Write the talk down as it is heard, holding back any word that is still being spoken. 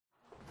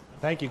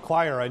Thank you,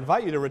 choir. I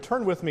invite you to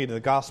return with me to the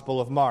Gospel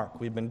of Mark.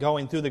 We've been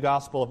going through the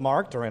Gospel of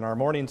Mark during our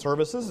morning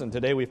services, and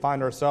today we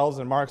find ourselves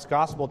in Mark's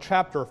Gospel,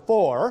 chapter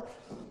 4.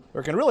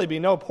 There can really be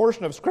no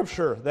portion of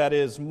Scripture that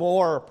is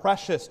more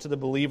precious to the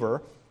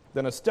believer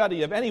than a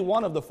study of any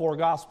one of the four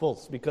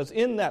Gospels, because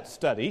in that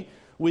study,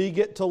 we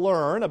get to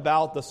learn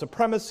about the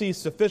supremacy,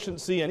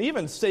 sufficiency, and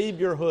even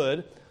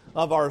saviorhood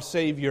of our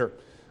Savior.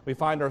 We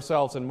find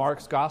ourselves in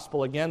Mark's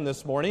Gospel again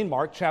this morning,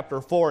 Mark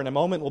chapter 4. In a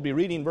moment, we'll be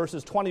reading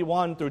verses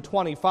 21 through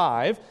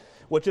 25,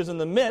 which is in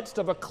the midst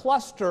of a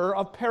cluster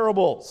of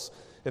parables.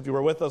 If you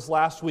were with us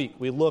last week,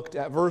 we looked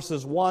at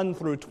verses 1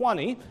 through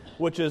 20,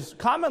 which is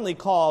commonly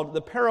called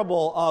the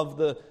parable of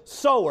the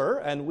sower,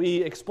 and we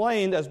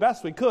explained as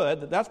best we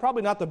could that that's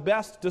probably not the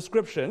best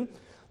description.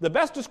 The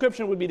best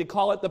description would be to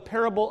call it the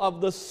parable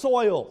of the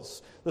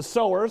soils. The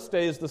sower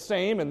stays the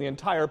same in the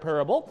entire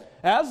parable,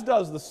 as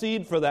does the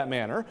seed for that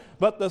matter.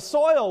 But the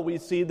soil we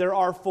see, there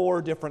are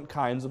four different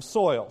kinds of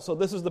soil. So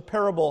this is the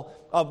parable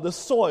of the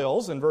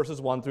soils in verses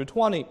 1 through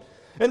 20.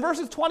 In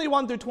verses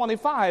 21 through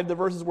 25, the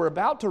verses we're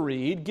about to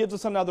read, gives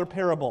us another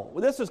parable.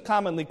 This is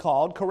commonly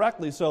called,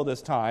 correctly so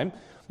this time,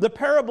 the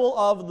parable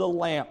of the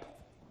lamp.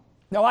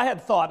 Now I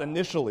had thought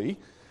initially,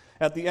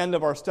 at the end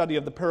of our study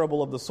of the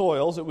parable of the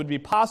soils, it would be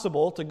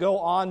possible to go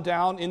on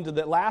down into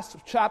the last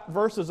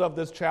verses of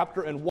this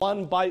chapter in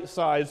one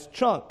bite-sized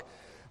chunk.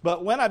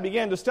 But when I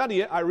began to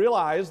study it, I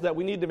realized that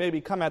we need to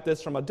maybe come at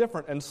this from a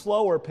different and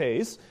slower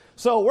pace.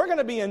 So we're going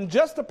to be in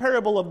just the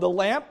parable of the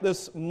lamp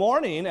this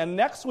morning, and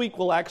next week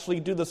we'll actually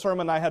do the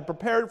sermon I had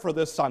prepared for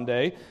this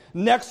Sunday.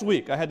 Next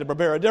week I had to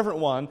prepare a different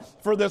one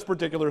for this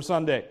particular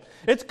Sunday.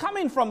 It's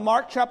coming from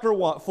Mark chapter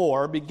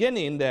 4,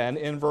 beginning then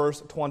in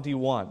verse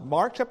 21.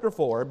 Mark chapter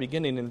 4,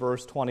 beginning in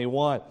verse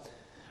 21.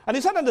 And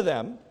he said unto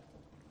them,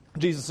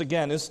 Jesus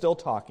again is still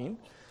talking,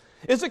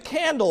 is a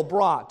candle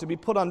brought to be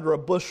put under a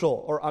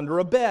bushel or under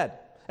a bed,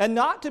 and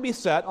not to be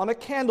set on a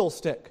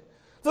candlestick?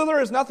 Though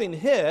there is nothing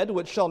hid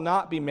which shall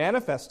not be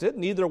manifested,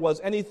 neither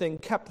was anything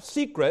kept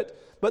secret,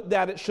 but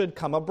that it should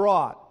come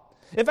abroad.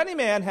 If any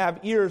man have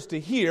ears to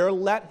hear,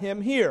 let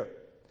him hear.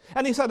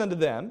 And he said unto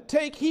them,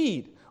 take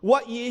heed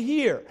what ye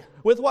hear.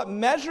 With what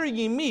measure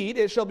ye mete,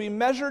 it shall be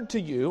measured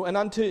to you, and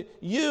unto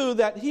you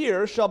that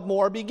hear shall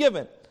more be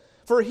given.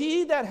 For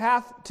he that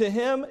hath, to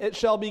him it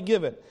shall be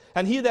given,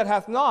 and he that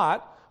hath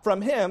not,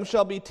 from him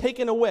shall be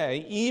taken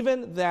away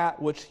even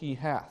that which he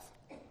hath.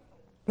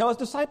 Now, as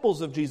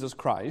disciples of Jesus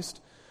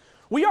Christ,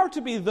 we are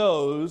to be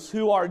those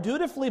who are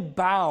dutifully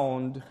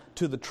bound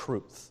to the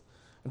truth.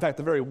 In fact,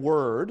 the very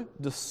word,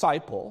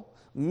 disciple,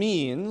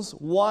 means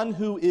one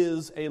who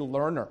is a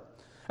learner.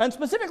 And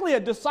specifically, a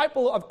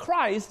disciple of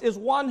Christ is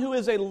one who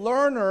is a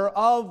learner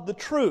of the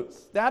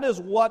truth. That is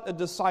what a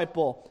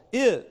disciple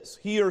is.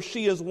 He or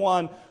she is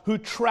one who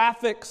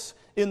traffics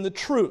in the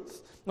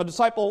truth. A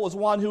disciple is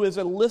one who is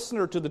a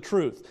listener to the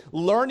truth,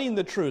 learning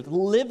the truth,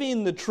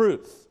 living the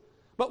truth.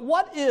 But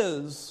what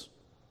is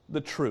the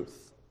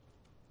truth?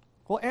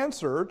 Well,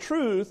 answer,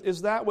 truth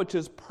is that which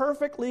is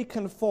perfectly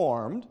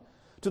conformed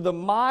to the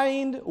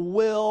mind,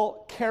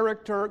 will,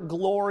 character,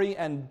 glory,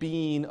 and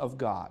being of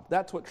God.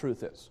 That's what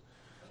truth is.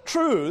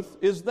 Truth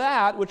is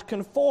that which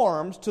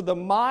conforms to the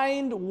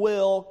mind,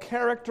 will,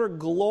 character,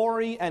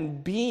 glory,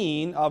 and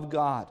being of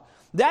God.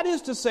 That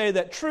is to say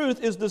that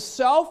truth is the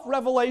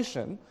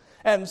self-revelation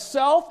and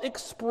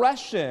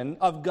self-expression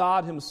of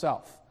God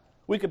himself.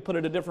 We could put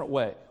it a different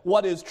way.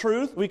 What is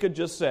truth? We could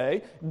just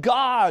say,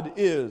 God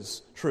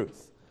is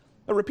truth.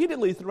 Now,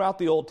 repeatedly throughout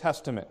the Old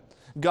Testament,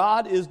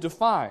 God is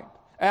defined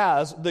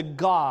as the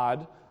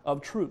God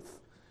of truth.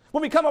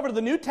 When we come over to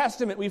the New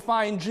Testament, we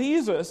find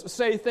Jesus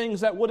say things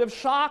that would have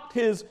shocked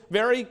his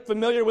very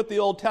familiar with the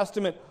Old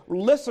Testament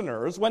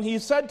listeners when he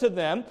said to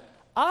them,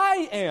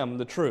 I am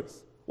the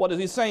truth. What is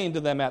he saying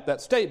to them at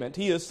that statement?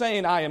 He is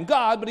saying, I am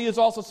God, but he is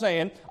also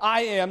saying,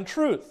 I am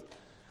truth.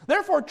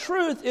 Therefore,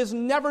 truth is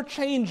never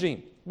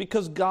changing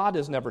because God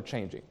is never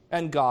changing,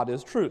 and God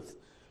is truth.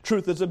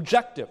 Truth is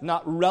objective,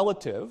 not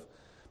relative,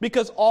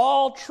 because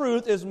all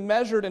truth is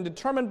measured and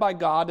determined by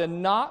God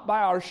and not by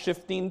our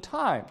shifting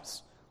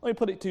times. Let me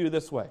put it to you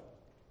this way.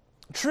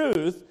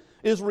 Truth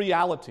is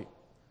reality,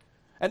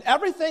 and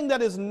everything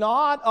that is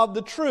not of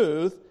the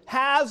truth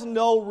has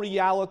no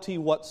reality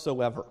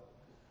whatsoever.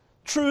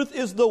 Truth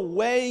is the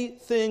way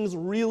things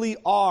really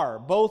are,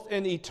 both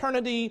in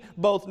eternity,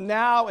 both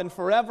now and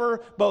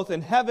forever, both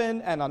in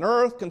heaven and on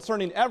earth,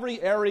 concerning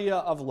every area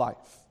of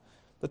life.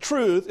 The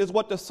truth is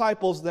what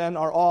disciples then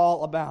are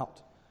all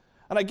about.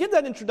 And I give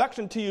that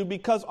introduction to you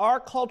because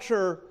our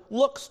culture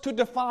looks to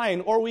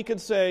define, or we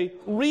could say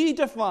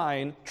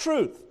redefine,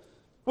 truth,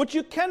 which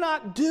you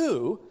cannot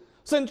do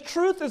since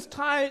truth is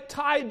tied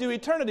to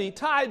eternity,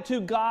 tied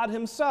to God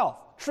himself.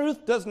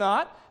 Truth does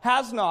not,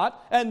 has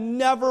not, and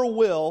never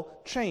will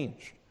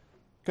change.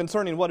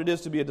 Concerning what it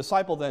is to be a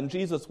disciple, then,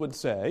 Jesus would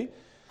say,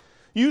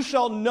 you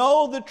shall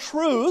know the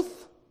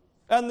truth,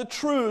 and the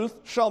truth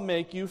shall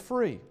make you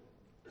free.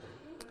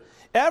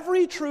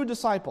 Every true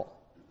disciple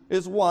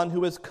is one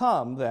who has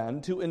come,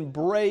 then, to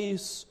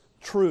embrace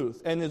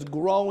truth and is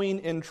growing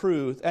in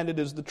truth, and it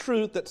is the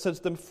truth that sets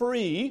them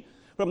free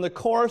from the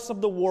course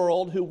of the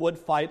world who would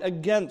fight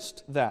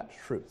against that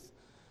truth.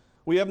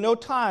 We have no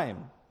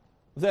time,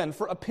 then,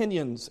 for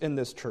opinions in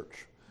this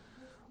church.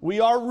 We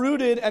are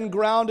rooted and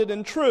grounded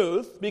in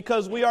truth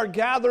because we are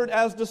gathered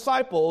as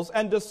disciples,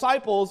 and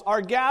disciples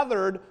are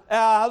gathered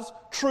as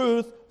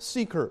truth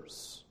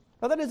seekers.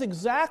 Now, that is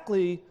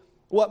exactly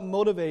what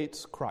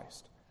motivates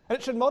Christ, and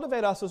it should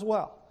motivate us as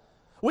well.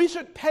 We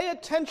should pay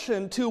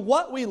attention to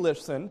what we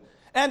listen,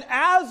 and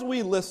as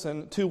we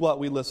listen to what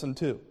we listen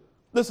to.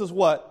 This is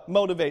what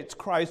motivates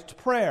Christ's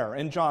prayer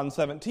in John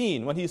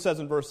 17, when he says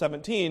in verse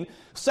 17,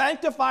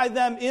 "Sanctify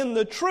them in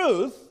the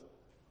truth."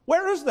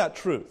 Where is that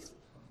truth?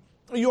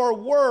 Your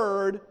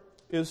word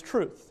is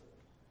truth.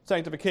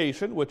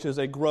 Sanctification, which is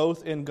a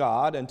growth in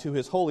God and to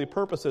his holy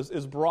purposes,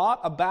 is brought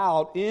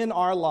about in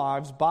our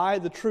lives by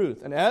the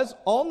truth. And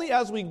only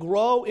as we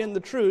grow in the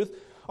truth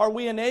are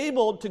we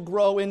enabled to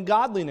grow in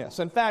godliness.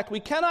 In fact, we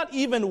cannot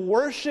even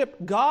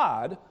worship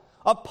God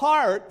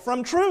apart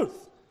from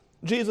truth.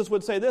 Jesus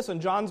would say this in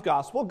John's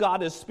Gospel,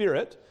 "God is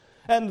spirit,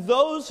 and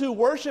those who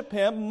worship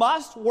him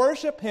must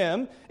worship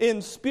him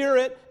in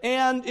spirit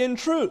and in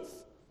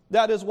truth."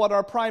 That is what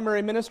our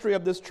primary ministry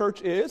of this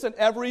church is, and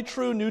every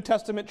true New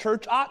Testament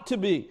church ought to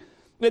be.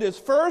 It is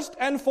first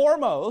and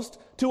foremost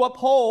to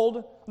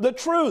uphold the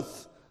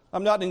truth.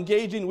 I'm not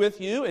engaging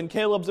with you in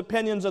Caleb's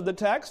opinions of the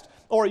text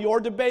or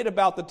your debate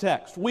about the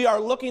text. We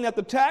are looking at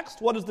the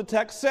text. What does the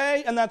text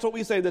say? And that's what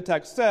we say the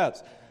text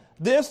says.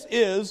 This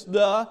is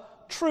the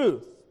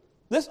truth.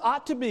 This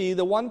ought to be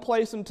the one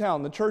place in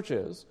town, the church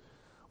is,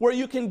 where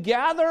you can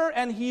gather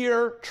and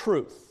hear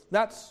truth.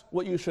 That's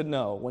what you should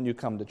know when you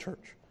come to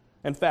church.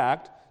 In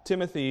fact,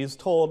 Timothy is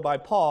told by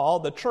Paul,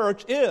 the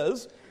church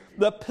is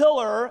the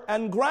pillar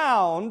and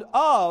ground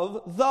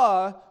of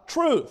the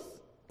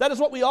truth. That is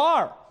what we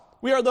are.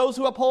 We are those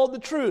who uphold the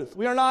truth.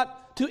 We are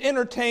not to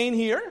entertain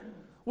here.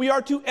 We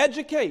are to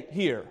educate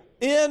here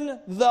in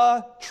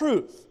the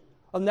truth.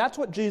 And that's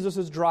what Jesus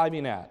is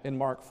driving at in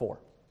Mark 4.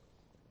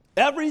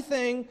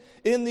 Everything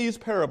in these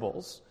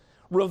parables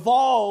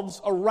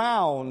revolves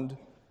around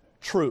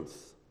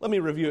truth. Let me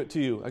review it to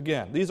you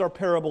again. These are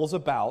parables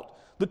about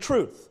the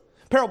truth.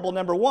 Parable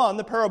number 1,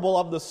 the parable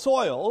of the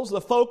soils,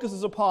 the focus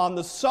is upon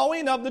the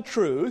sowing of the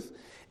truth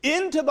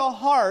into the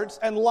hearts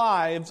and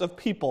lives of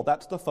people.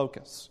 That's the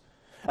focus.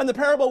 And the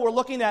parable we're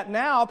looking at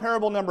now,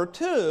 parable number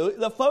 2,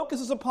 the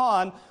focus is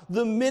upon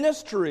the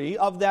ministry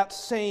of that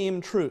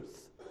same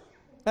truth.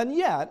 And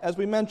yet, as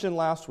we mentioned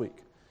last week,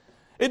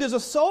 it is a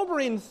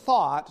sobering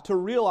thought to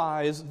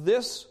realize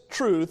this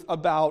truth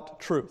about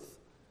truth.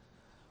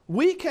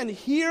 We can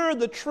hear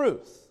the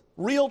truth,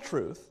 real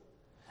truth,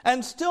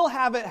 and still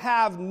have it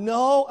have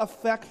no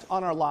effect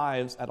on our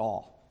lives at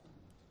all.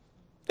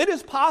 It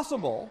is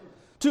possible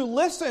to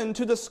listen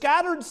to the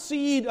scattered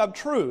seed of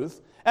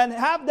truth and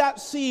have that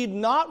seed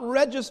not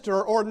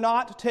register or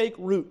not take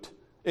root.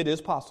 It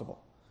is possible.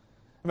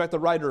 In fact, the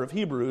writer of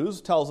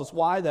Hebrews tells us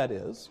why that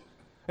is.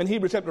 In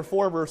Hebrews chapter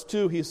 4, verse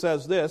 2, he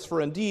says this, "For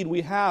indeed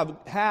we have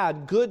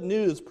had good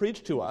news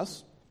preached to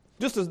us,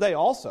 just as they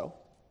also.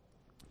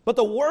 But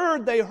the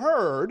word they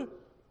heard,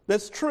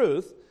 this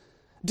truth,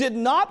 did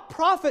not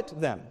profit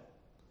them,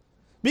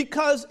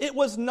 because it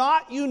was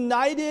not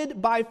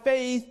united by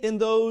faith in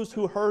those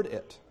who heard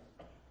it."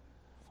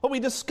 What we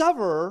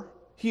discover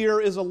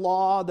here is a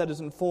law that is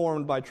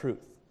informed by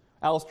truth.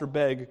 Alistair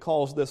Begg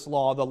calls this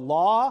law the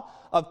law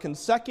of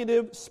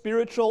consecutive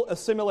spiritual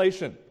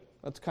assimilation.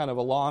 That's kind of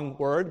a long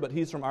word, but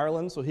he's from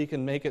Ireland, so he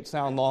can make it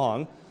sound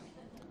long.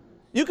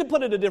 You could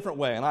put it a different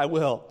way, and I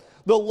will.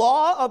 The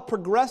law of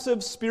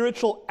progressive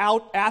spiritual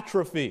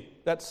atrophy.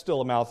 That's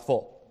still a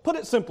mouthful. Put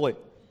it simply,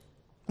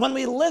 when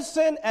we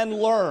listen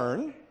and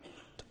learn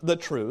the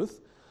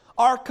truth,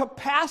 our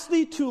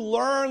capacity to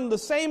learn the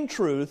same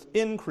truth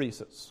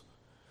increases.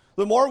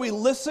 The more we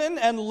listen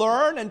and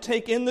learn and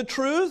take in the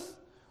truth,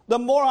 the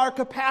more our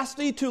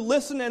capacity to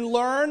listen and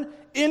learn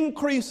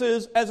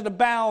increases as it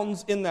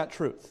abounds in that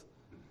truth.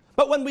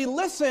 But when we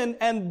listen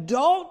and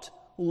don't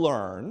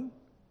learn,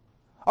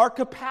 our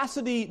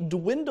capacity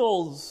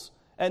dwindles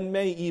and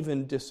may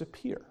even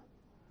disappear.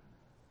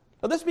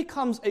 Now, this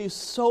becomes a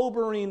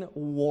sobering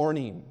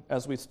warning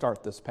as we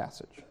start this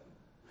passage.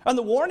 And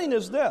the warning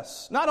is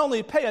this: not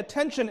only pay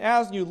attention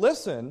as you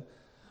listen,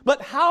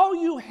 but how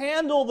you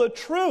handle the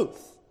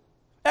truth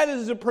as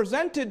it is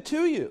presented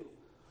to you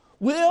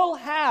will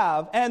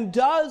have and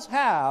does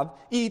have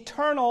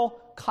eternal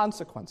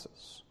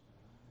consequences.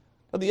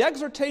 Now, the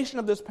exhortation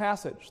of this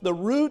passage, the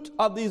root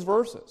of these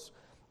verses,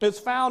 is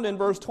found in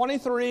verse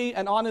 23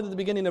 and on into the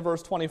beginning of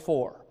verse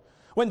 24.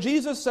 When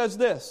Jesus says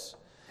this,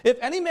 "If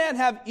any man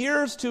have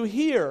ears to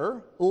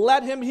hear,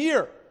 let him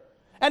hear.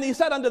 And he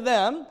said unto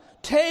them,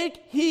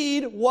 Take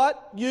heed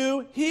what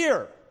you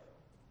hear."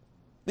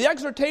 The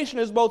exhortation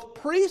is both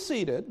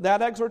preceded,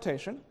 that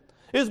exhortation,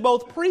 is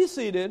both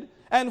preceded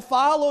and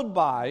followed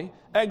by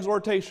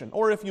exhortation,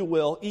 or if you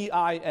will,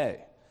 EIA.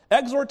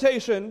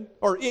 Exhortation,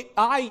 or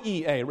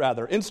IEA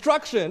rather,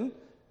 instruction,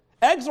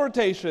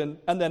 exhortation,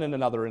 and then in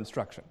another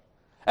instruction.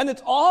 And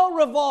it's all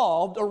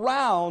revolved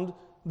around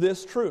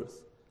this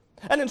truth.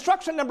 And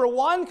instruction number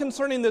 1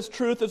 concerning this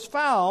truth is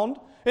found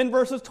in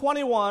verses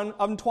 21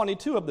 and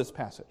 22 of this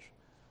passage.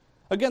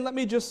 Again, let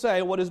me just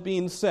say what is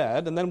being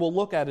said, and then we'll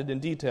look at it in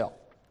detail.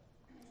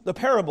 The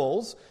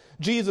parables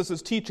Jesus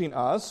is teaching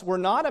us were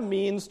not a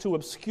means to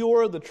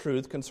obscure the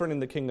truth concerning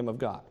the kingdom of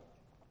God.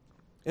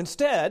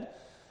 Instead,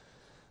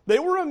 they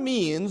were a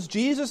means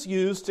Jesus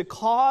used to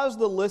cause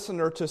the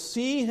listener to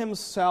see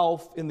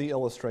himself in the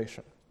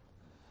illustration.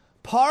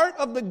 Part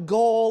of the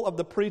goal of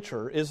the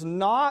preacher is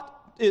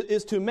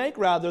to make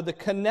the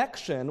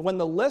connection when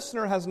the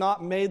listener has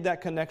not made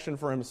that connection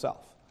for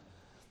himself.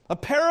 A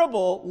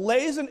parable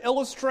lays an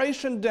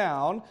illustration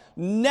down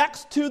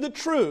next to the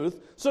truth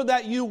so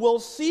that you will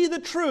see the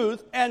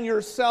truth and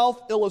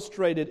yourself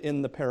illustrated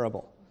in the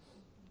parable.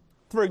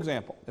 For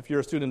example, if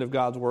you're a student of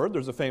God's Word,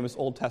 there's a famous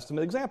Old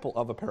Testament example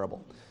of a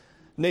parable.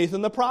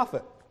 Nathan the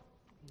prophet.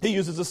 He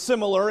uses a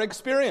similar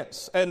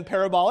experience. In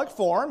parabolic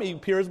form, he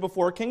appears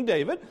before King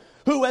David,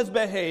 who has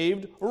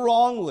behaved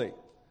wrongly.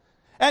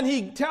 And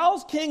he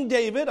tells King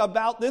David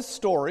about this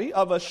story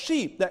of a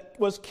sheep that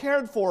was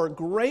cared for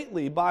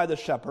greatly by the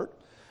shepherd.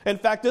 In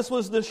fact, this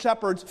was the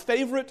shepherd's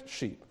favorite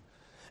sheep.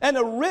 And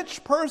a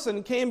rich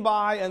person came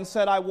by and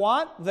said, I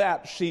want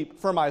that sheep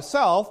for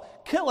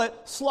myself. Kill it,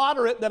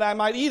 slaughter it, that I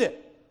might eat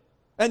it.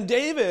 And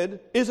David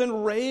is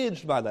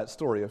enraged by that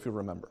story, if you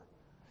remember.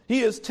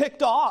 He is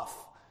ticked off.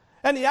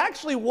 And he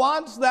actually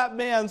wants that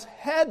man's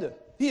head.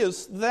 He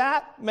is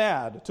that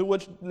mad, to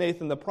which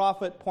Nathan the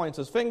prophet points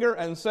his finger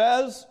and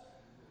says,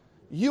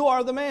 you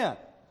are the man.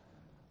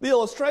 The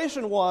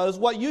illustration was,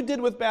 what you did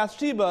with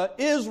Bathsheba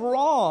is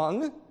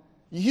wrong.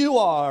 You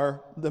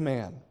are the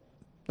man.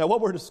 Now,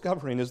 what we're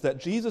discovering is that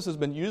Jesus has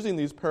been using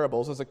these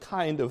parables as a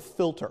kind of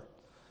filter.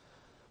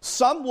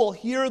 Some will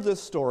hear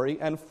this story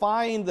and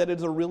find that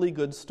it's a really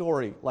good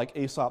story, like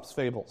Aesop's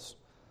fables.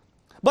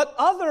 But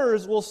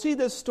others will see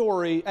this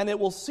story and they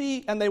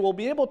will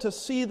be able to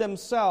see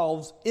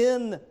themselves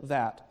in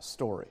that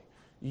story.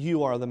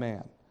 You are the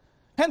man.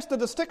 Hence the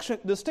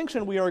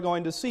distinction we are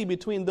going to see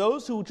between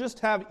those who just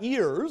have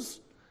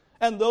ears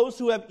and those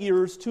who have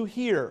ears to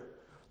hear.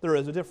 There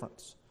is a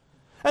difference.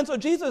 And so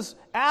Jesus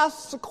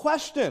asks a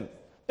question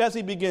as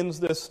he begins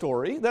this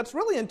story that's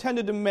really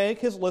intended to make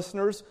his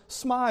listeners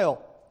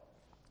smile.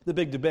 The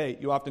big debate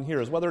you often hear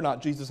is whether or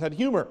not Jesus had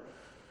humor.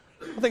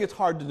 I think it's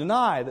hard to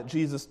deny that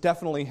Jesus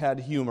definitely had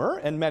humor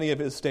in many of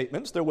his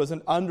statements. There was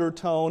an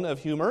undertone of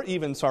humor,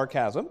 even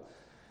sarcasm.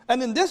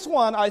 And in this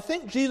one, I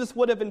think Jesus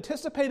would have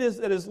anticipated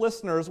that his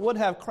listeners would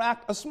have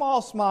cracked a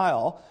small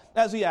smile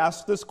as he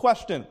asked this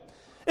question.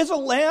 Is a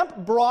lamp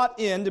brought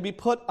in to be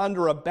put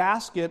under a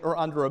basket or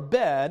under a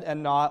bed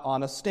and not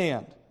on a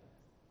stand?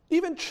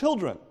 Even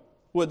children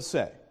would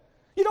say,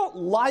 you don't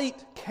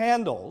light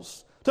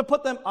candles to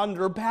put them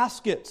under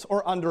baskets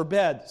or under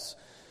beds.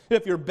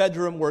 If your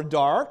bedroom were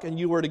dark and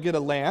you were to get a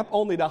lamp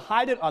only to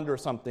hide it under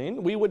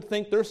something, we would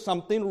think there's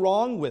something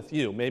wrong with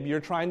you. Maybe you're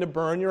trying to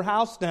burn your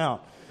house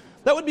down.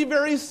 That would be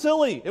very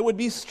silly. It would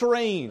be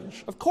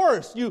strange. Of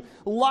course, you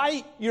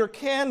light your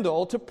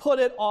candle to put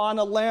it on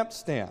a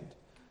lampstand.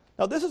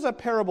 Now, this is a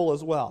parable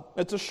as well.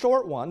 It's a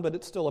short one, but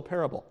it's still a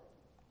parable.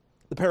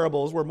 The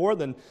parables were more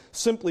than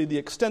simply the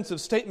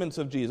extensive statements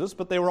of Jesus,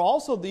 but they were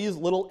also these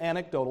little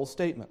anecdotal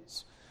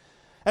statements.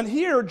 And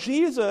here,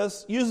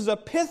 Jesus uses a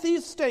pithy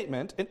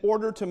statement in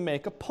order to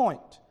make a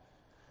point.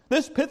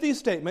 This pithy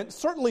statement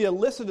certainly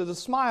elicited a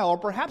smile or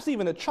perhaps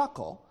even a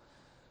chuckle.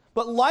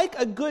 But like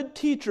a good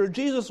teacher,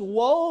 Jesus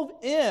wove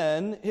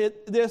in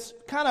this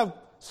kind of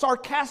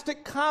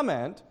sarcastic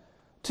comment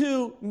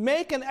to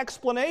make an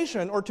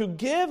explanation or to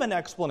give an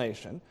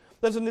explanation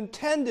that's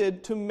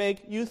intended to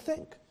make you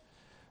think.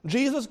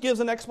 Jesus gives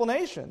an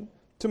explanation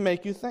to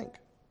make you think.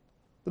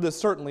 This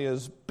certainly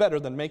is better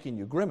than making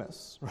you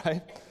grimace,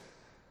 right?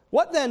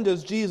 What then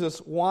does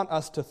Jesus want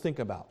us to think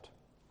about?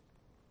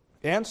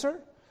 Answer: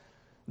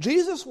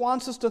 Jesus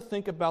wants us to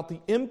think about the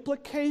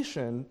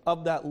implication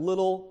of that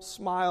little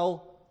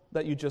smile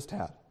that you just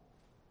had.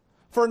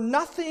 For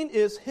nothing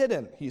is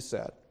hidden, he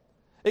said,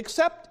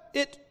 except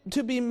it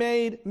to be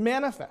made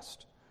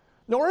manifest,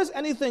 nor is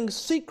anything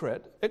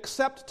secret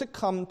except to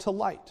come to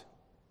light.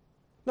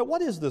 Now,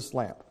 what is this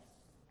lamp?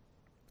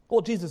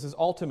 Well, Jesus is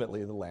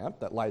ultimately the lamp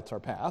that lights our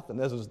path, and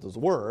this is His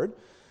Word.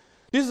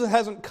 Jesus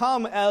hasn't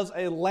come as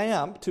a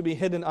lamp to be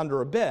hidden under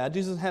a bed.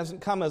 Jesus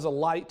hasn't come as a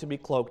light to be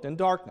cloaked in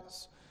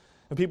darkness.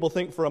 And people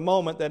think for a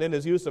moment that in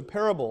his use of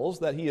parables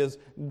that he is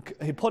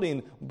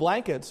putting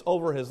blankets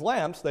over his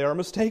lamps. They are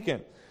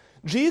mistaken.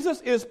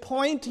 Jesus is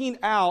pointing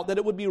out that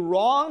it would be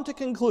wrong to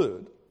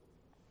conclude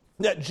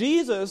that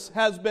Jesus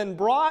has been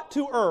brought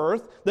to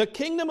earth, the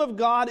kingdom of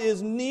God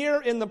is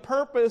near in the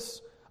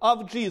purpose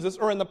of Jesus,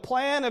 or in the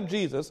plan of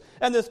Jesus,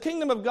 and this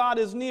kingdom of God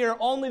is near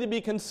only to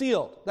be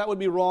concealed. That would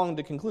be wrong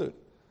to conclude.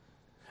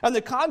 And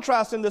the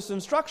contrast in this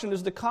instruction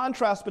is the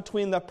contrast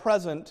between the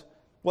present,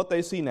 what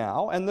they see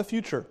now, and the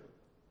future.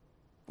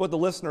 What the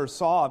listeners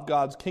saw of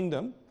God's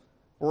kingdom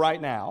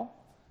right now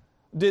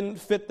didn't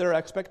fit their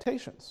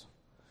expectations.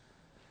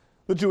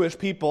 The Jewish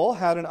people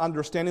had an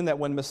understanding that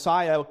when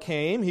Messiah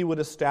came, he would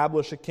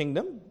establish a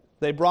kingdom.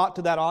 They brought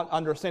to that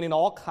understanding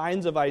all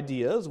kinds of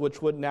ideas,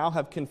 which would now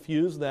have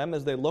confused them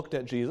as they looked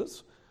at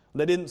Jesus.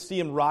 They didn't see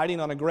him riding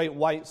on a great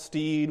white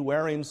steed,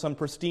 wearing some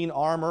pristine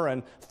armor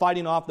and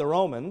fighting off the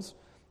Romans.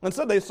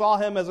 Instead, they saw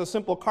him as a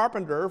simple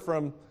carpenter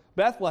from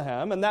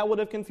Bethlehem, and that would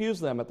have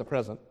confused them at the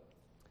present.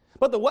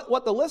 But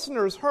what the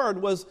listeners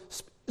heard was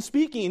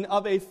speaking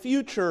of a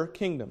future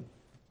kingdom.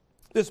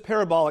 This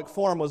parabolic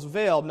form was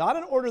veiled, not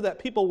in order that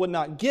people would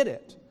not get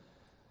it,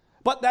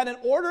 but that in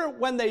order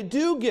when they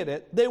do get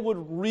it, they would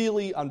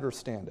really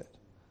understand it.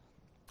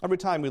 Every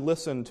time we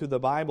listen to the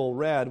Bible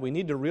read, we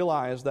need to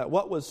realize that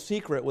what was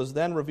secret was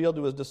then revealed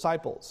to his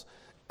disciples.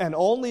 And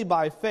only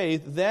by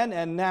faith, then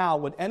and now,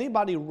 would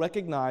anybody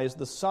recognize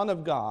the Son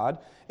of God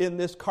in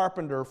this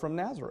carpenter from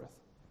Nazareth.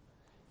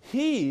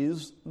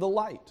 He's the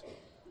light.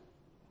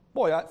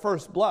 Boy, at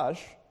first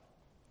blush,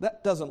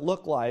 that doesn't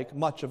look like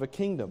much of a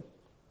kingdom.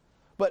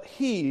 But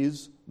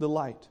he's the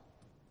light.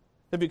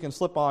 If you can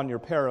slip on your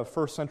pair of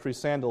first century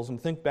sandals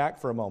and think back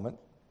for a moment,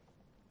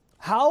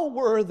 how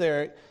were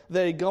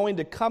they going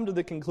to come to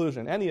the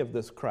conclusion, any of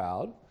this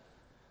crowd,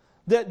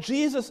 that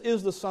Jesus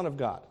is the Son of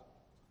God?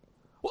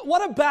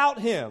 What about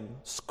him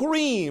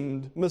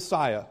screamed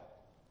Messiah?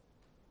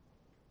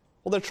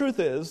 Well, the truth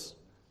is,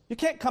 you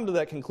can't come to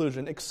that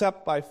conclusion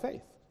except by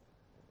faith.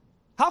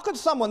 How could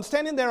someone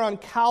standing there on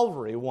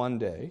Calvary one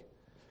day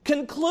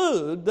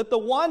conclude that the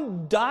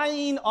one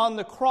dying on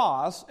the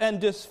cross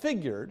and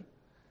disfigured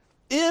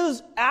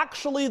is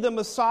actually the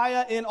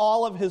Messiah in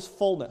all of his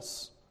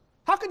fullness?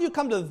 How could you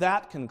come to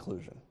that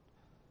conclusion?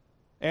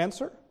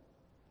 Answer: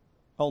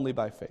 only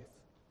by faith.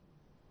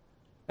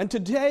 And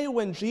today,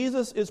 when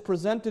Jesus is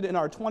presented in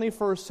our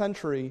 21st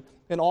century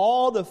in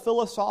all the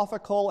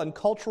philosophical and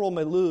cultural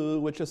milieu,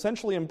 which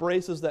essentially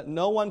embraces that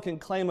no one can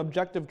claim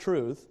objective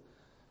truth,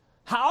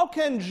 how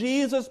can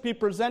Jesus be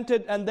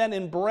presented and then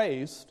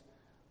embraced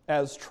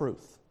as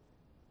truth?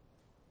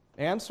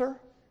 Answer: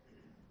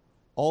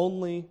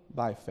 only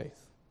by faith.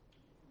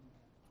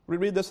 We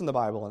read this in the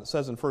Bible, and it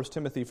says in 1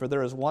 Timothy, "For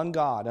there is one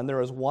God, and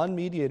there is one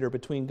mediator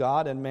between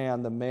God and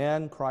man, the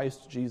man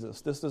Christ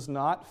Jesus." This does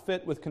not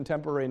fit with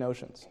contemporary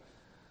notions.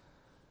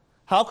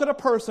 How could a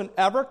person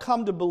ever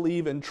come to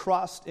believe and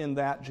trust in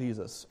that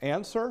Jesus?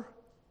 Answer: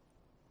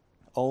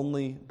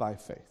 only by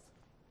faith.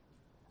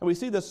 And we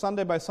see this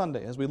Sunday by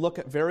Sunday as we look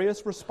at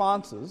various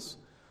responses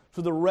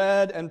to the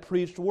read and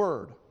preached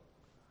word.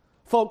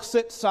 Folks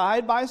sit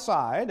side by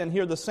side and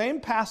hear the same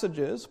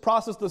passages,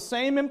 process the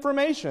same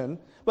information,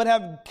 but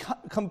have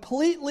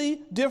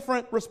completely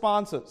different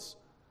responses.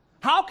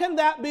 How can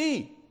that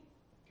be?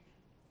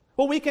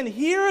 Well, we can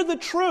hear the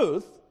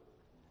truth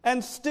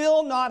and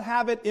still not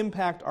have it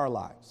impact our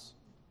lives.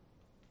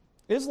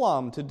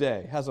 Islam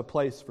today has a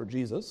place for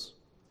Jesus.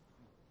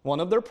 One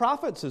of their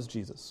prophets is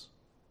Jesus.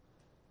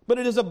 But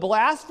it is a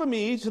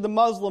blasphemy to the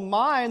Muslim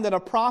mind that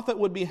a prophet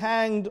would be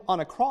hanged on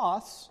a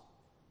cross.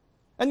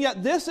 And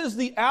yet this is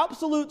the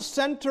absolute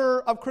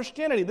center of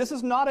Christianity. This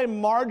is not a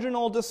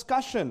marginal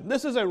discussion.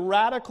 This is a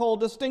radical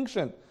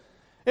distinction.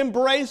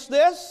 Embrace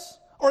this,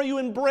 or you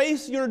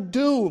embrace your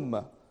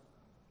doom.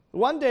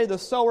 One day the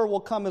sower will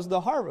come as the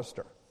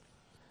harvester.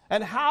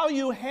 And how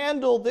you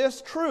handle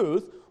this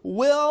truth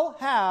will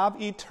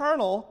have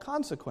eternal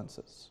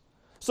consequences.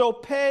 So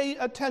pay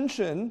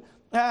attention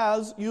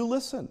as you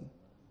listen.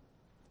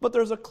 But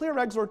there's a clear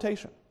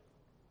exhortation.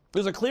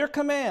 There's a clear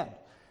command.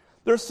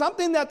 There's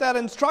something that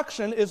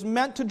instruction is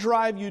meant to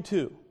drive you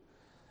to.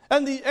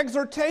 And the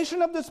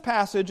exhortation of this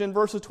passage in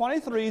verses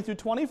 23 through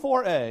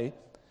 24a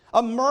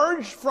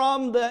emerged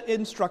from the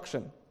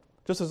instruction.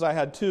 Just as I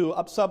had two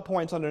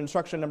subpoints under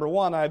instruction number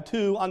 1, I have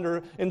two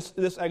under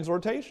this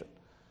exhortation.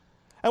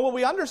 And what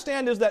we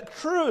understand is that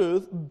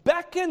truth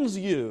beckons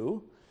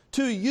you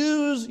to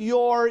use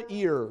your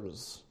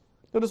ears.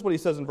 Notice what he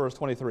says in verse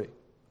 23.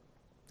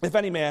 If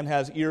any man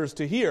has ears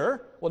to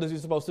hear, what is he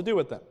supposed to do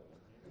with them?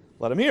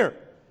 Let him hear.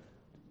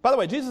 By the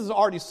way, Jesus has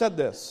already said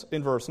this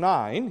in verse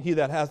 9. He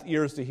that hath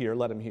ears to hear,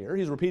 let him hear.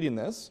 He's repeating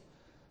this.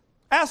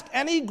 Ask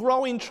any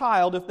growing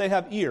child if they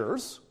have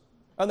ears,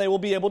 and they will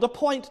be able to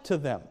point to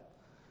them.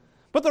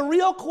 But the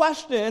real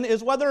question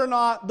is whether or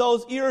not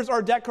those ears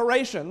are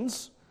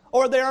decorations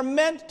or they are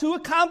meant to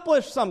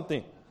accomplish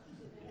something.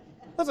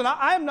 Listen,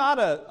 I am not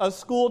a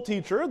school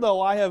teacher,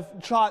 though I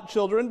have taught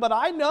children, but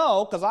I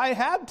know, because I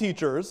had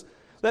teachers,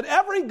 that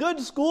every good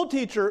school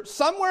teacher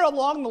somewhere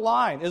along the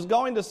line is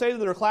going to say to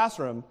their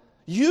classroom,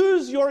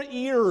 use your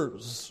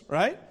ears,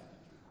 right?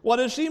 What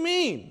does she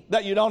mean?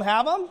 That you don't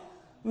have them?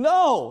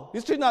 No.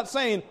 She's not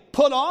saying,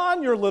 put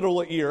on your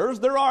little ears.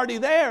 They're already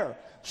there.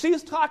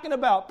 She's talking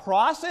about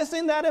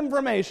processing that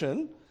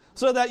information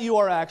so that you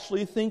are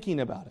actually thinking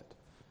about it.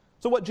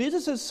 So what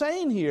Jesus is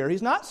saying here,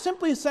 he's not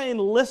simply saying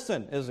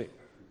listen, is he?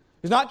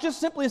 He's not just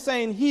simply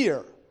saying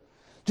hear.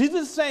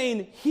 Jesus is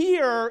saying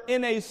hear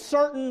in a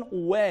certain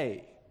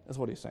way, is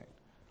what he's saying.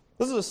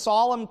 This is a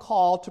solemn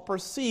call to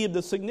perceive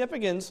the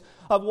significance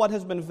of what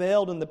has been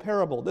veiled in the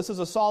parable. This is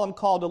a solemn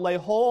call to lay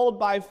hold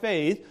by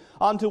faith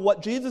onto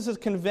what Jesus is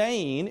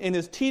conveying in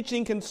his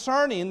teaching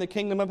concerning the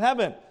kingdom of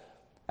heaven.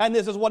 And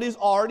this is what he's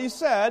already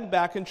said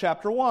back in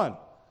chapter 1.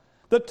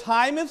 The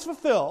time is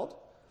fulfilled.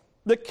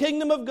 The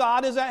kingdom of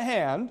God is at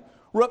hand.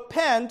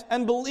 Repent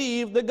and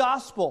believe the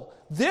gospel.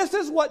 This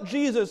is what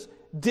Jesus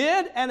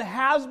did and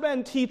has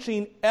been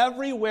teaching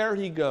everywhere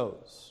he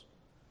goes.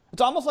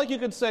 It's almost like you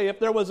could say,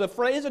 if there was a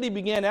phrase that he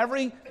began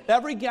every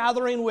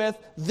gathering with,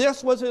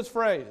 this was his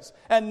phrase.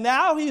 And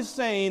now he's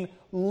saying,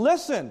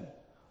 listen,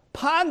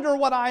 ponder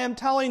what I am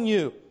telling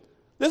you.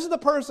 This is the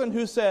person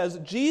who says,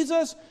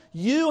 Jesus,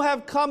 you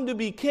have come to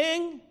be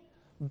king,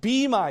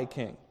 be my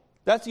king.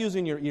 That's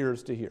using your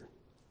ears to hear.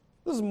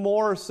 This is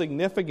more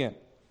significant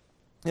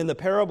in the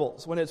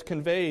parables when it's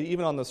conveyed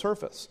even on the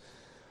surface.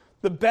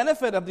 The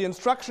benefit of the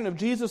instruction of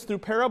Jesus through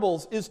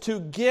parables is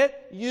to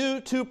get you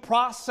to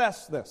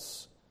process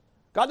this.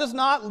 God does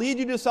not lead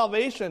you to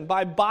salvation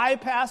by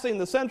bypassing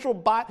the central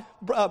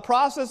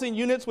processing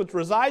units which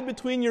reside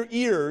between your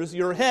ears,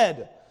 your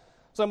head.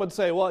 Some would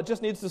say, well, it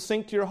just needs to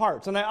sink to your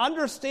hearts. And I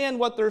understand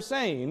what they're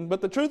saying,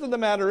 but the truth of the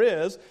matter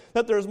is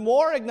that there's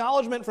more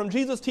acknowledgement from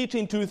Jesus'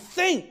 teaching to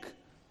think.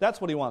 That's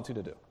what he wants you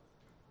to do.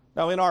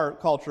 Now, in our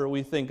culture,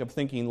 we think of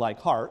thinking like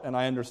heart, and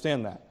I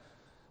understand that.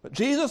 But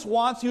Jesus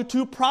wants you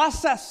to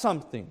process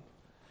something.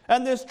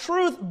 And this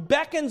truth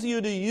beckons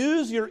you to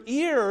use your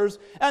ears,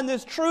 and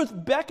this truth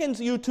beckons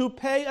you to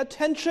pay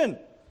attention.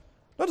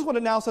 Notice what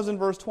it now says in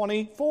verse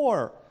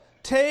 24.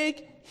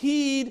 Take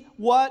heed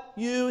what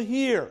you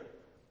hear.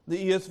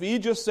 The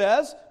ESV just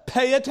says,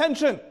 pay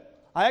attention.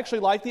 I actually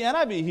like the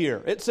NIV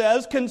here. It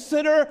says,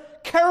 consider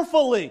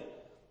carefully.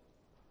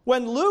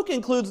 When Luke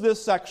includes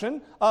this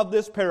section of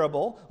this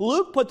parable,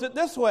 Luke puts it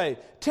this way,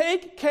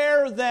 take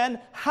care then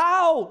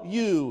how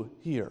you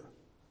hear.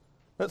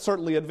 That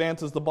certainly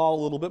advances the ball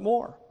a little bit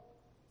more.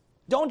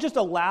 Don't just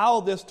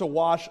allow this to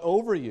wash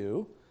over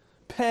you.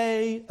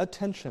 Pay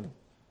attention.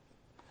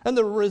 And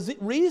the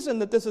reason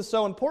that this is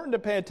so important to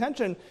pay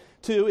attention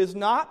to is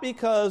not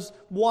because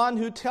one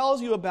who tells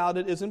you about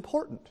it is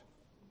important.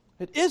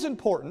 It is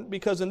important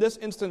because in this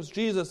instance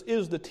Jesus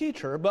is the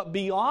teacher, but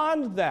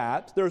beyond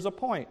that there's a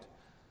point.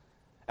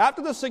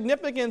 After the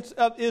significance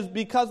is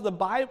because the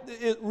Bible,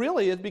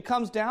 it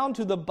becomes down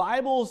to the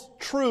Bible's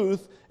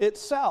truth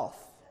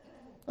itself.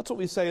 That's what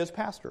we say as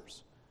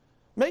pastors.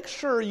 Make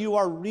sure you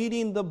are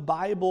reading the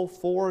Bible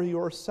for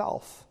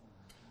yourself.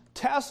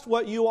 Test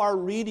what you are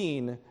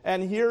reading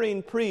and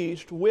hearing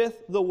preached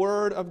with the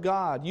Word of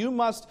God. You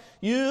must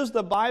use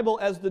the Bible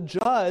as the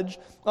judge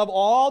of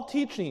all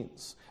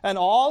teachings and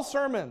all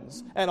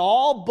sermons and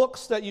all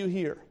books that you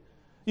hear.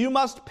 You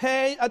must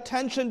pay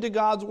attention to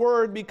God's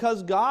Word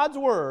because God's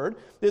Word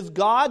is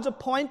God's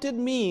appointed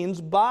means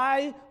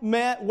whereby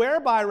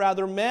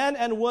men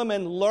and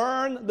women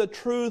learn the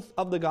truth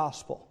of the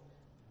gospel.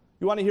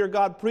 You want to hear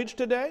God preach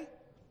today?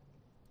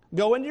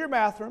 Go into your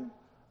bathroom,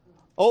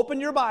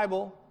 open your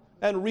Bible,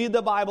 and read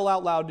the Bible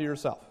out loud to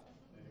yourself.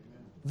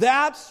 Amen.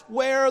 That's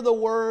where the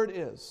Word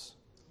is.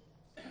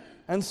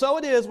 And so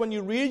it is when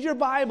you read your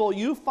Bible,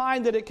 you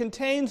find that it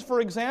contains,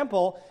 for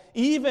example,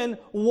 even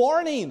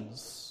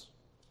warnings.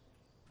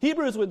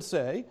 Hebrews would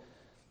say,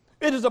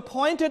 it is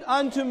appointed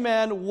unto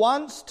men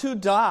once to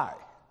die,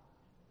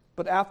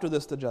 but after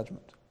this the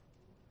judgment.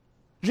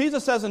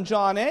 Jesus says in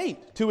John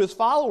 8 to his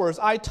followers,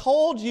 I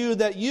told you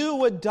that you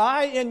would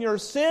die in your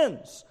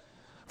sins,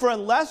 for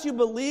unless you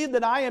believe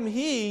that I am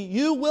He,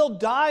 you will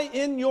die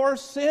in your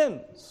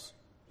sins.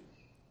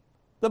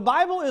 The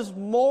Bible is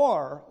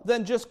more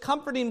than just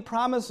comforting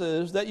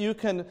promises that you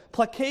can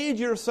placate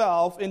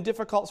yourself in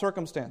difficult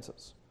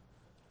circumstances.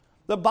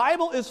 The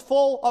Bible is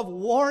full of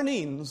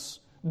warnings.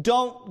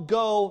 Don't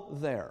go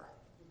there.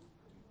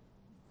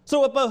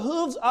 So it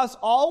behooves us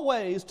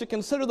always to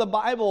consider the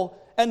Bible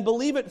and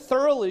believe it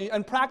thoroughly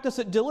and practice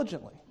it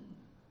diligently.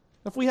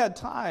 If we had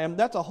time,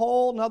 that's a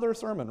whole nother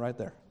sermon right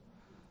there.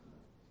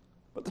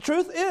 But the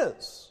truth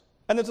is,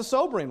 and it's a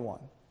sobering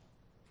one,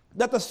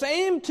 that the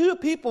same two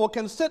people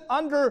can sit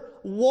under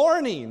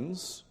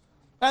warnings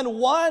and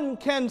one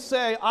can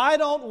say, I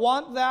don't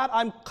want that,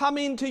 I'm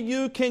coming to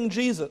you, King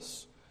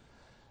Jesus.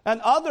 And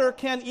other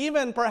can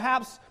even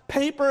perhaps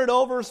paper it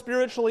over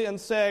spiritually and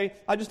say,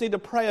 I just need to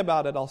pray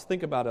about it, I'll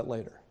think about it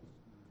later.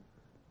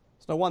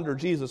 It's no wonder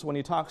Jesus, when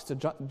he talks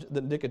to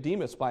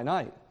Nicodemus by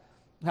night,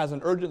 has an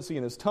urgency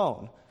in his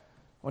tone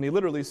when he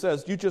literally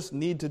says, you just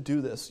need to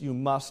do this, you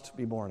must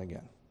be born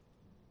again.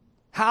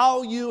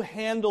 How you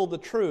handle the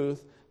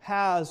truth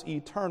has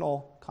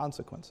eternal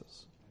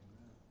consequences.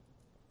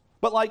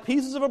 But like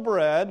pieces of a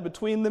bread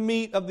between the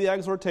meat of the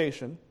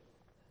exhortation,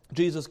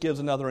 Jesus gives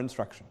another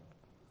instruction.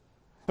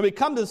 And we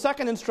come to the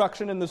second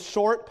instruction in this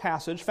short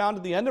passage found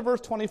at the end of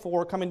verse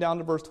 24, coming down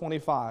to verse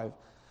 25.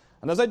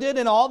 And as I did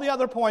in all the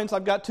other points,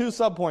 I've got 2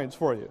 subpoints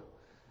for you.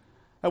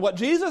 And what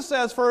Jesus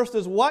says first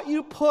is what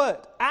you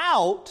put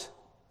out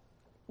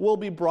will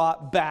be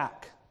brought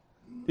back.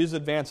 Jesus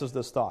advances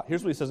this thought.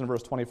 Here's what he says in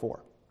verse 24.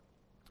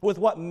 With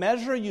what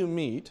measure you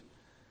meet,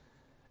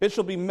 it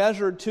shall be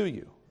measured to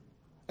you.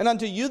 And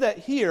unto you that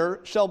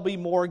hear shall be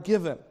more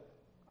given.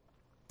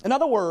 In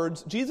other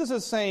words, Jesus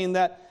is saying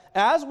that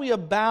as we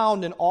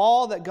abound in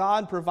all that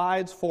God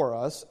provides for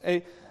us,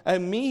 a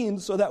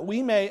means so that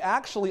we may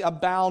actually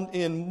abound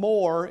in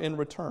more in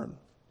return.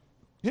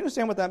 Do you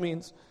understand what that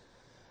means?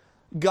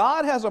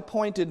 God has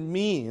appointed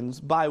means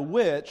by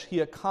which He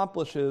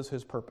accomplishes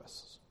His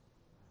purpose.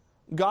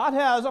 God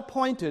has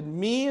appointed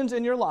means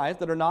in your life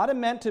that are not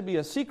meant to be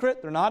a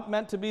secret. They're not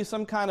meant to be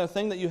some kind of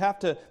thing that you have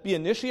to be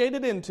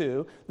initiated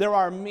into. There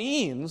are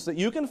means that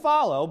you can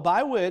follow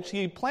by which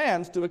He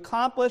plans to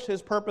accomplish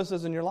His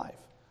purposes in your life.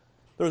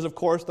 There's, of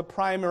course, the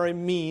primary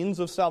means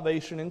of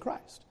salvation in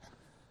Christ.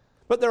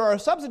 But there are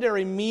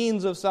subsidiary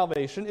means of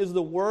salvation is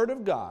the Word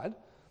of God,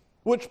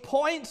 which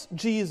points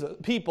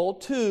people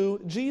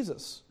to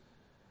Jesus.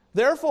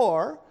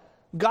 Therefore,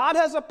 God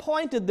has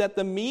appointed that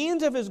the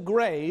means of His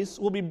grace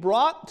will be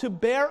brought to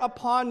bear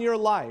upon your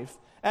life.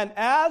 And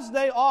as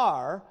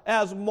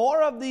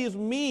more of these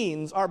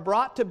means are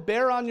brought to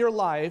bear on your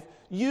life,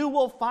 you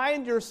will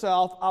find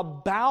yourself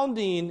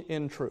abounding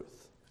in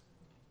truth.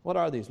 What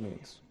are these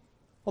means?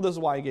 Well, this is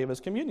why He gave us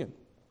communion.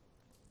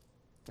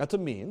 That's a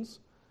means,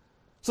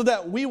 so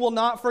that we will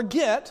not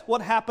forget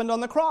what happened on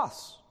the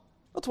cross.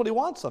 That's what He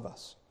wants of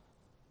us.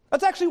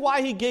 That's actually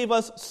why He gave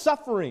us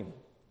suffering,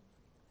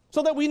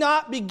 so that we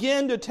not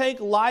begin to take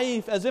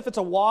life as if it's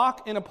a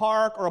walk in a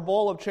park or a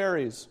bowl of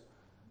cherries.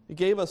 He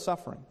gave us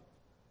suffering.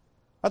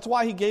 That's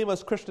why He gave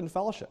us Christian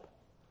fellowship.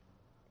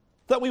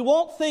 That we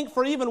won't think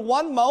for even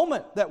one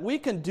moment that we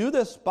can do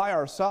this by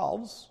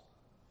ourselves.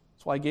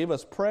 That's why He gave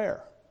us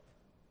prayer,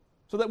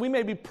 so that we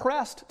may be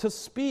pressed to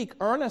speak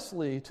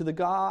earnestly to the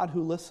God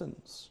who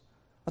listens.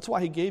 That's why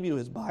He gave you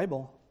His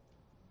Bible,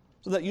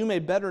 so that you may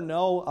better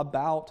know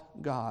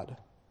about God.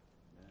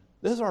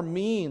 This is our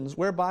means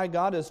whereby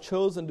God has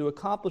chosen to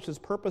accomplish His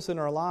purpose in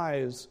our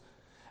lives.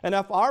 And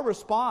if our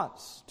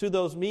response to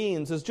those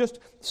means is just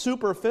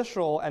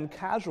superficial and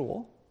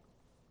casual,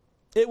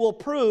 it will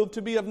prove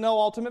to be of no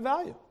ultimate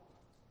value.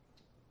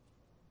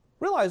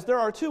 Realize there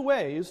are two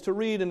ways to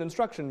read an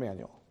instruction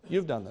manual.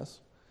 You've done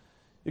this.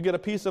 You get a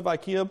piece of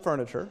IKEA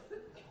furniture,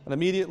 and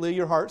immediately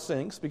your heart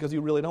sinks because you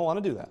really don't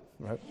want to do that,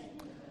 right?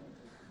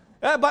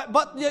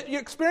 But your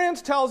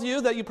experience tells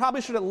you that you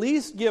probably should at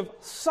least give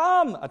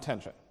some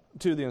attention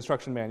to the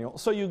instruction manual,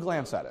 so you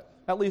glance at it,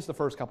 at least the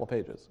first couple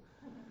pages.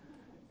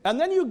 And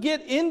then you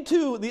get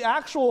into the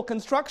actual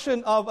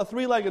construction of a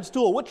three-legged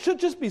stool, which should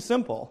just be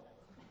simple.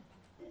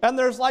 And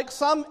there's like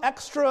some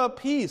extra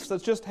piece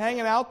that's just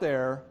hanging out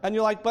there, and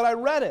you're like, but I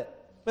read it.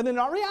 But in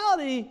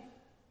reality,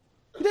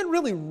 you didn't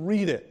really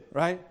read it,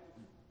 right?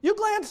 You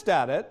glanced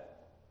at it.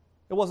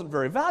 It wasn't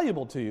very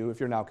valuable to you if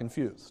you're now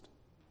confused.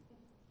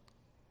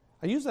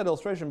 I use that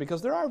illustration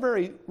because there are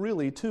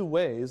really two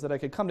ways that I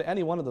could come to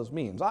any one of those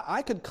means.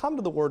 I could come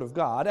to the Word of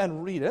God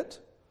and read it,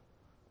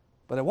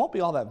 but it won't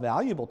be all that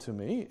valuable to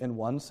me in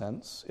one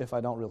sense if I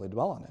don't really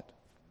dwell on it.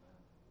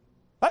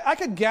 I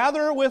could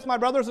gather with my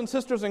brothers and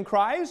sisters in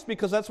Christ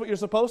because that's what you're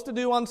supposed to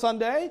do on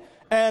Sunday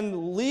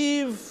and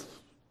leave,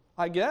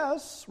 I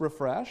guess,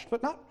 refreshed,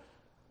 but not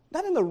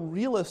in the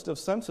realest of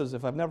senses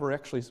if I've never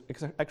actually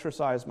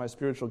exercised my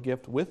spiritual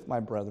gift with my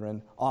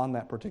brethren on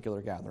that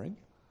particular gathering.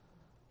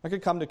 I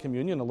could come to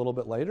communion a little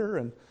bit later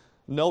and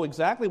know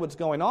exactly what's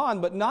going on,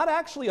 but not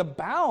actually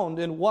abound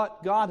in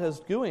what God is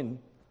doing.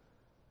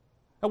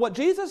 And what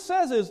Jesus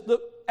says is that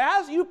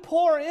as you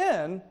pour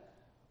in,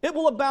 it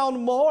will abound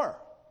more.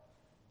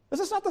 Is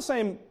this not the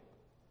same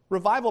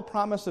revival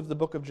promise of the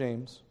book of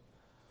James?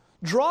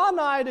 Draw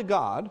nigh to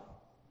God,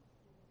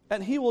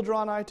 and He will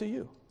draw nigh to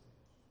you.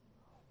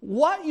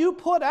 What you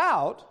put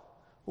out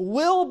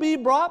will be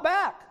brought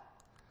back,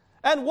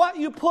 and what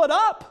you put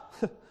up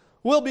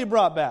will be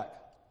brought back.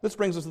 This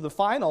brings us to the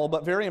final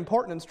but very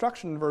important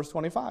instruction in verse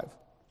 25.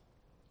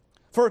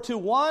 For to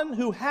one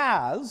who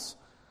has,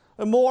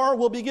 more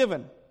will be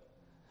given.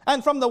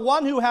 And from the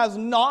one who has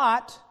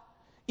not,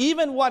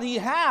 even what he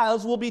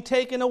has will be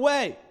taken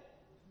away.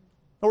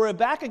 And we're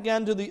back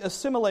again to the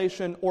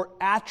assimilation or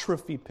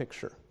atrophy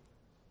picture.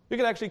 You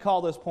could actually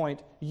call this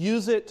point,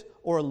 use it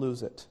or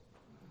lose it.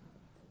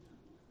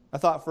 I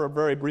thought for a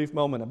very brief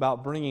moment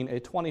about bringing a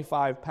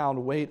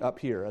 25-pound weight up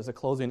here as a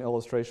closing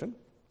illustration.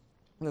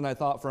 And then I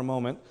thought for a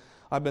moment,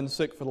 I've been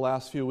sick for the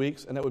last few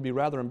weeks, and it would be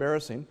rather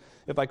embarrassing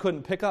if I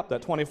couldn't pick up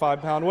that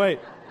 25-pound weight.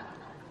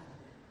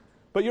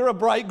 But you're a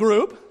bright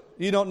group.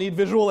 You don't need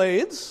visual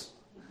aids.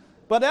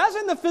 But as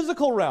in the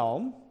physical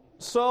realm,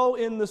 so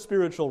in the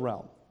spiritual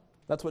realm.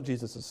 That's what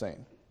Jesus is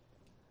saying.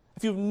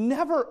 If you've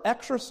never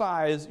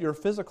exercised your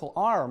physical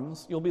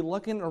arms, you'll be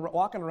walking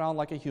around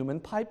like a human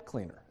pipe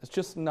cleaner. It's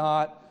just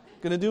not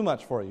going to do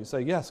much for you. You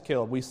say, yes,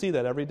 Caleb, we see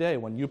that every day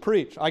when you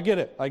preach. I get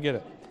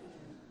it.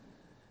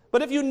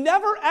 But if you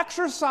never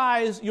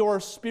exercise your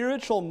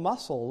spiritual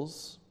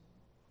muscles,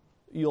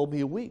 you'll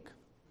be weak.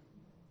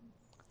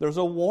 There's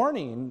a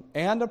warning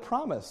and a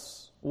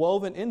promise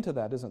woven into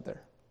that, isn't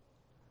there?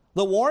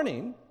 The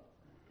warning,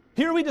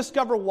 here we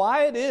discover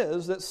why it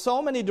is that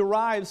so many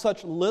derive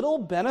such little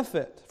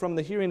benefit from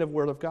the hearing of the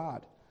Word of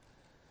God.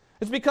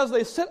 It's because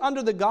they sit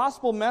under the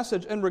gospel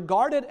message and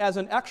regard it as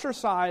an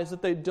exercise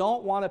that they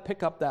don't want to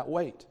pick up that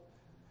weight.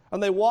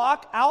 And they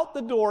walk out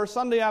the door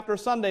Sunday after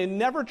Sunday,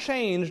 never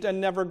changed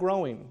and never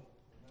growing.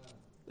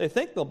 They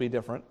think they'll be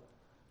different,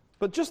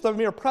 but just the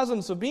mere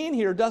presence of being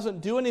here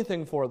doesn't do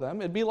anything for them.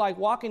 It'd be like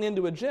walking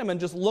into a gym and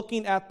just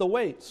looking at the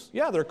weights.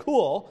 Yeah, they're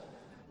cool,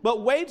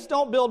 but weights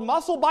don't build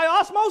muscle by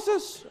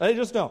osmosis. They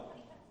just don't.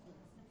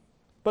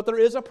 But there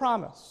is a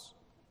promise.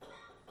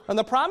 And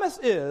the promise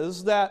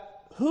is that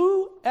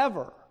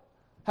whoever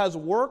has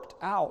worked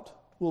out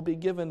will be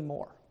given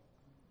more.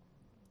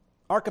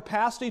 Our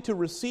capacity to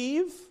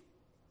receive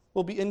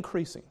will be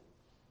increasing.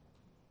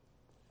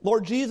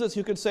 Lord Jesus,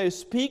 you could say,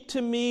 speak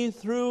to me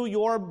through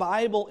your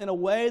Bible in a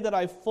way that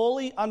I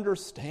fully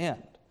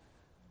understand.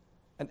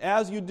 And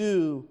as you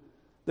do,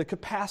 the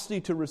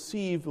capacity to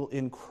receive will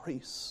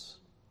increase.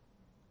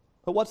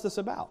 But what's this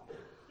about?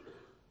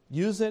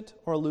 Use it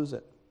or lose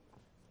it.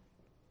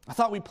 I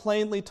thought we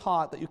plainly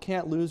taught that you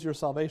can't lose your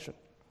salvation.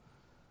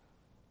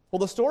 Well,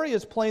 the story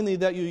is plainly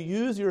that you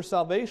use your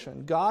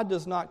salvation. God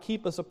does not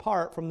keep us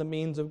apart from the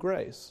means of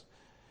grace.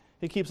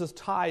 He keeps us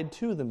tied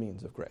to the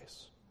means of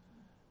grace.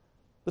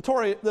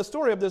 The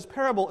story of this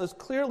parable is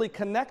clearly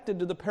connected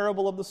to the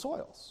parable of the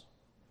soils.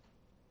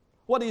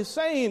 What he's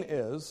saying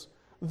is,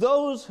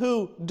 those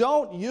who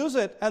don't use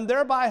it and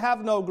thereby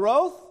have no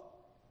growth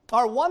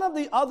are one of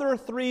the other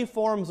three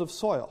forms of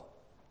soil.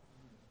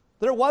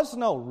 There was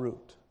no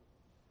root.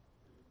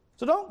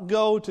 So don't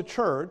go to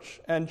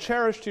church and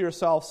cherish to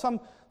yourself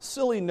some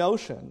silly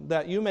notion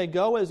that you may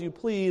go as you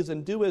please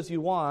and do as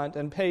you want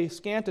and pay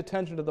scant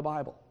attention to the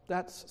Bible.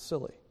 That's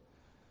silly.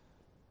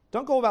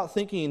 Don't go about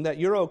thinking that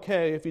you're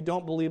okay if you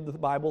don't believe the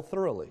Bible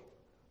thoroughly.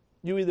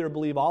 You either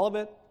believe all of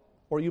it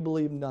or you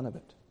believe none of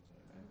it.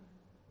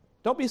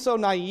 Don't be so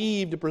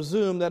naive to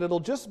presume that it'll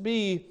just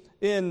be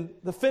in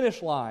the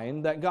finish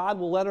line that God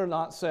will let or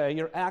not say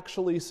you're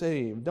actually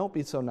saved. Don't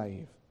be so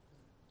naive.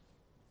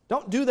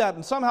 Don't do that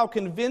and somehow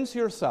convince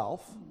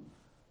yourself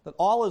that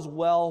all is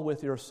well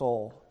with your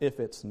soul if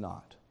it's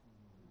not.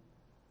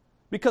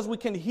 Because we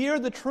can hear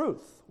the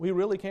truth, we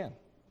really can,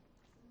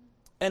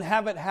 and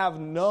have it have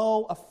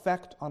no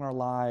effect on our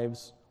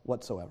lives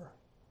whatsoever.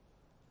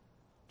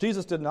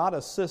 Jesus did not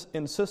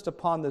insist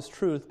upon this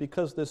truth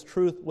because this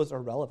truth was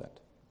irrelevant.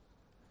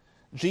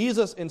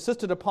 Jesus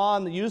insisted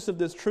upon the use of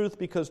this truth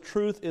because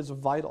truth is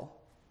vital.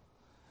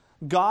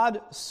 God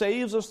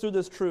saves us through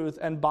this truth,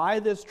 and by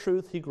this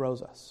truth, He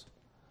grows us.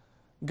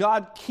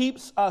 God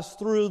keeps us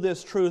through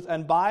this truth,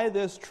 and by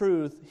this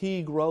truth,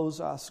 He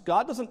grows us.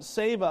 God doesn't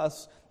save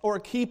us or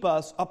keep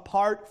us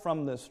apart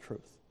from this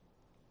truth.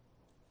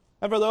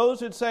 And for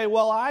those who'd say,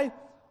 well, I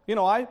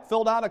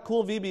filled out a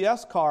cool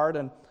VBS card,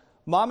 and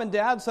Mom and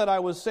Dad said I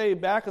was saved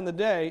back in the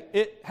day,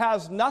 it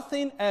has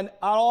nothing at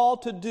all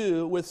to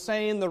do with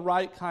saying the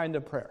right kind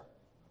of prayer.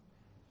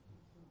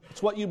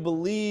 It's what you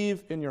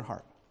believe in your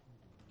heart.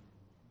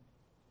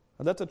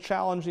 And that's a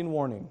challenging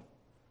warning.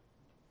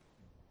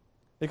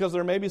 Because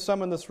there may be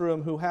some in this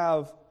room who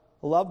have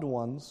loved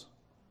ones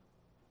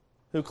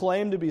who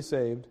claim to be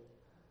saved,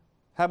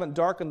 haven't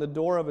darkened the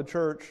door of a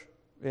church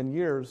in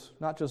years,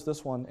 not just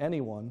this one,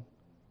 anyone.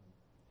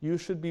 You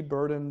should be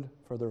burdened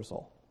for their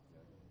soul.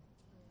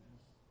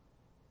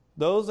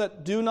 Those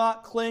that do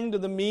not cling to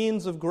the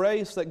means of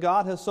grace that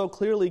God has so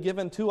clearly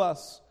given to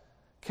us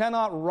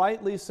cannot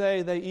rightly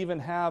say they even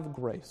have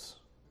grace.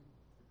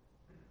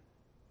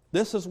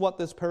 This is what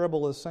this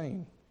parable is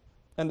saying.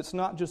 And it's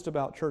not just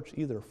about church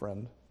either,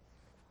 friend.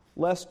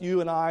 Lest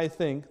you and I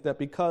think that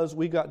because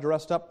we got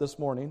dressed up this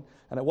morning,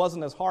 and it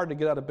wasn't as hard to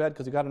get out of bed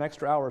because you got an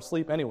extra hour of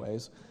sleep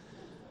anyways,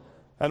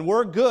 and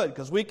we're good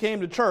because we came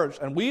to church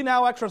and we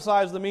now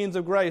exercise the means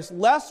of grace,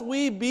 lest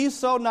we be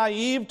so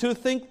naive to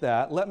think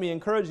that, let me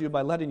encourage you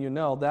by letting you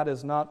know that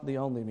is not the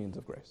only means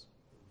of grace.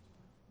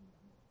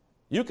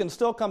 You can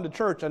still come to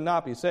church and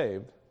not be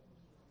saved.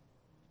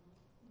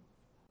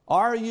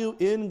 Are you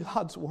in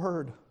God's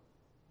Word?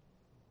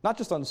 Not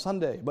just on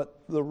Sunday,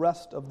 but the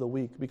rest of the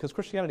week, because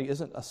Christianity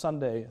isn't a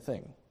Sunday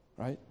thing,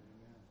 right?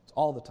 It's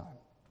all the time.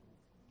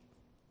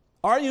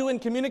 Are you in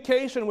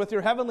communication with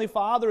your Heavenly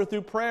Father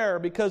through prayer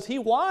because He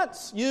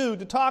wants you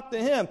to talk to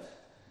Him?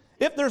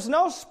 If there's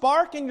no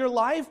spark in your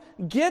life,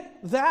 get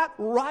that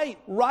right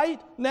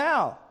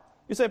now.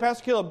 You say,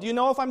 Pastor Caleb, do you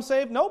know if I'm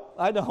saved? Nope,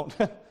 I don't.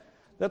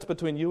 That's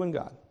between you and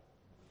God.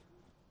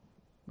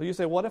 But you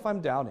say, what if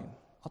I'm doubting?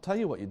 I'll tell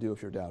you what you do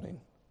if you're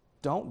doubting.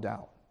 Don't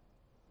doubt.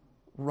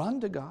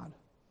 Run to God.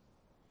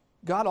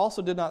 God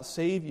also did not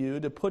save you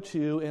to put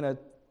you in a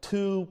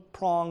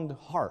two-pronged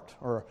heart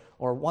or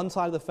one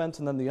side of the fence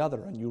and then the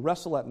other, and you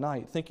wrestle at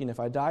night thinking, if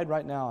I died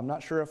right now, I'm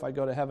not sure if I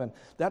go to heaven.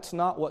 That's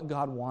not what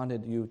God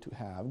wanted you to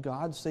have.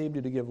 God saved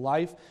you to give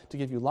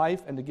you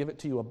life, and to give it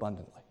to you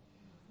abundantly.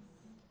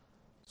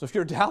 So if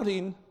you're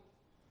doubting,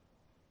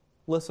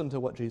 listen to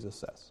what Jesus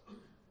says.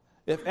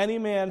 If any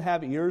man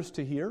have ears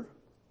to hear,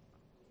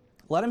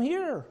 let him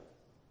hear.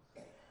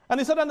 And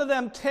He said unto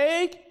them,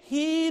 take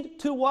heed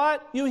to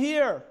what you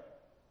hear.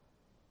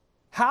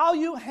 How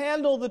you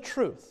handle the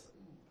truth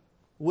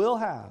will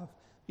have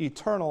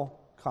eternal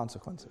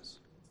consequences.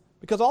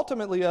 Because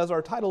ultimately, as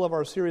our title of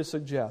our series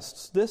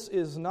suggests, this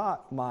is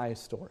not my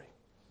story.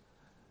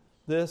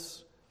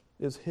 This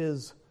is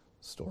His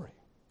story.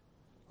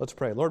 Let's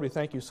pray. Lord, we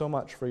thank you so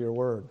much for your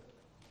word.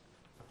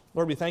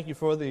 Lord, we thank you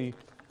for the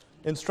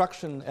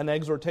instruction and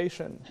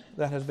exhortation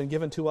that has been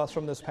given to us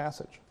from this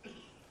passage.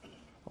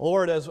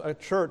 Lord, as a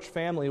church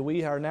family,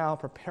 we are now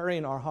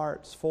preparing our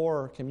hearts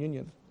for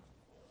communion.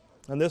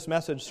 And this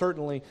message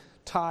certainly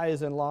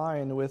ties in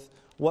line with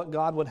what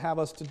God would have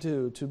us to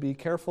do, to be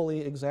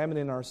carefully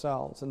examining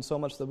ourselves, and so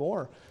much the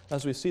more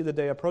as we see the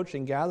day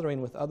approaching,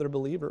 gathering with other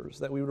believers,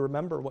 that we would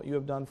remember what you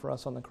have done for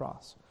us on the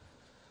cross.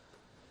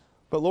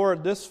 But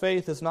Lord, this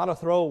faith is not a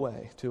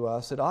throwaway to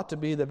us. It ought to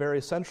be the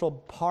very central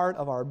part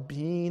of our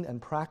being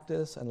and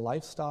practice and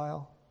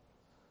lifestyle.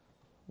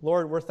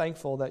 Lord, we're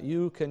thankful that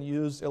you can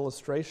use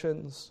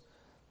illustrations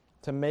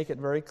to make it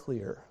very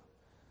clear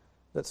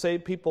that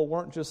saved people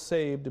weren't just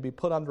saved to be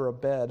put under a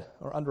bed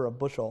or under a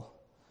bushel.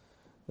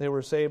 They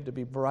were saved to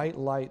be bright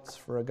lights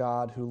for a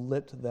God who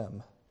lit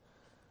them.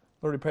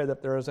 Lord, we pray that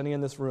if there is any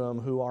in this room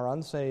who are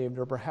unsaved,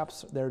 or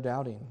perhaps they're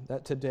doubting,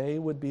 that today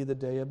would be the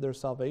day of their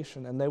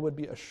salvation, and they would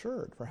be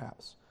assured,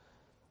 perhaps,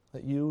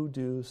 that you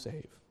do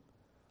save.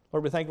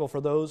 Lord, we're thankful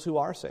for those who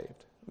are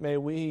saved. May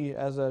we,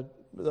 as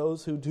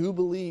those who do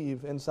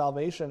believe in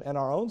salvation and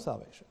our own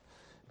salvation,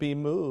 be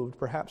moved,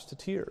 perhaps to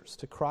tears,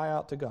 to cry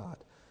out to God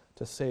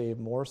to save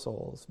more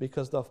souls,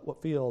 because the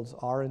fields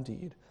are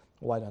indeed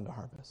white unto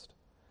harvest.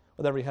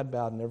 With every head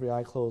bowed and every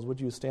eye closed, would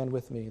you stand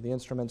with me? The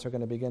instruments are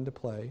going to begin to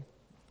play.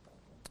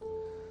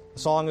 The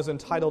song is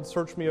entitled,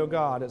 Search Me, O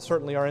God. It's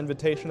certainly our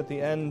invitation at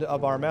the end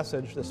of our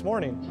message this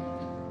morning.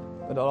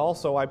 But it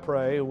also, I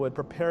pray, would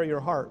prepare your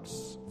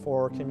hearts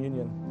for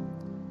communion.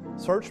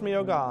 Search me,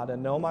 O God,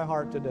 and know my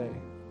heart today.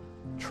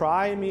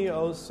 Try me,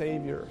 O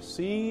Savior.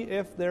 See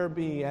if there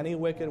be any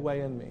wicked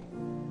way in me.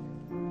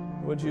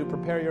 Would you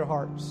prepare your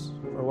hearts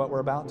for what we're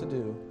about to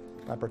do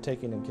by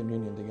partaking in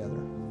communion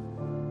together?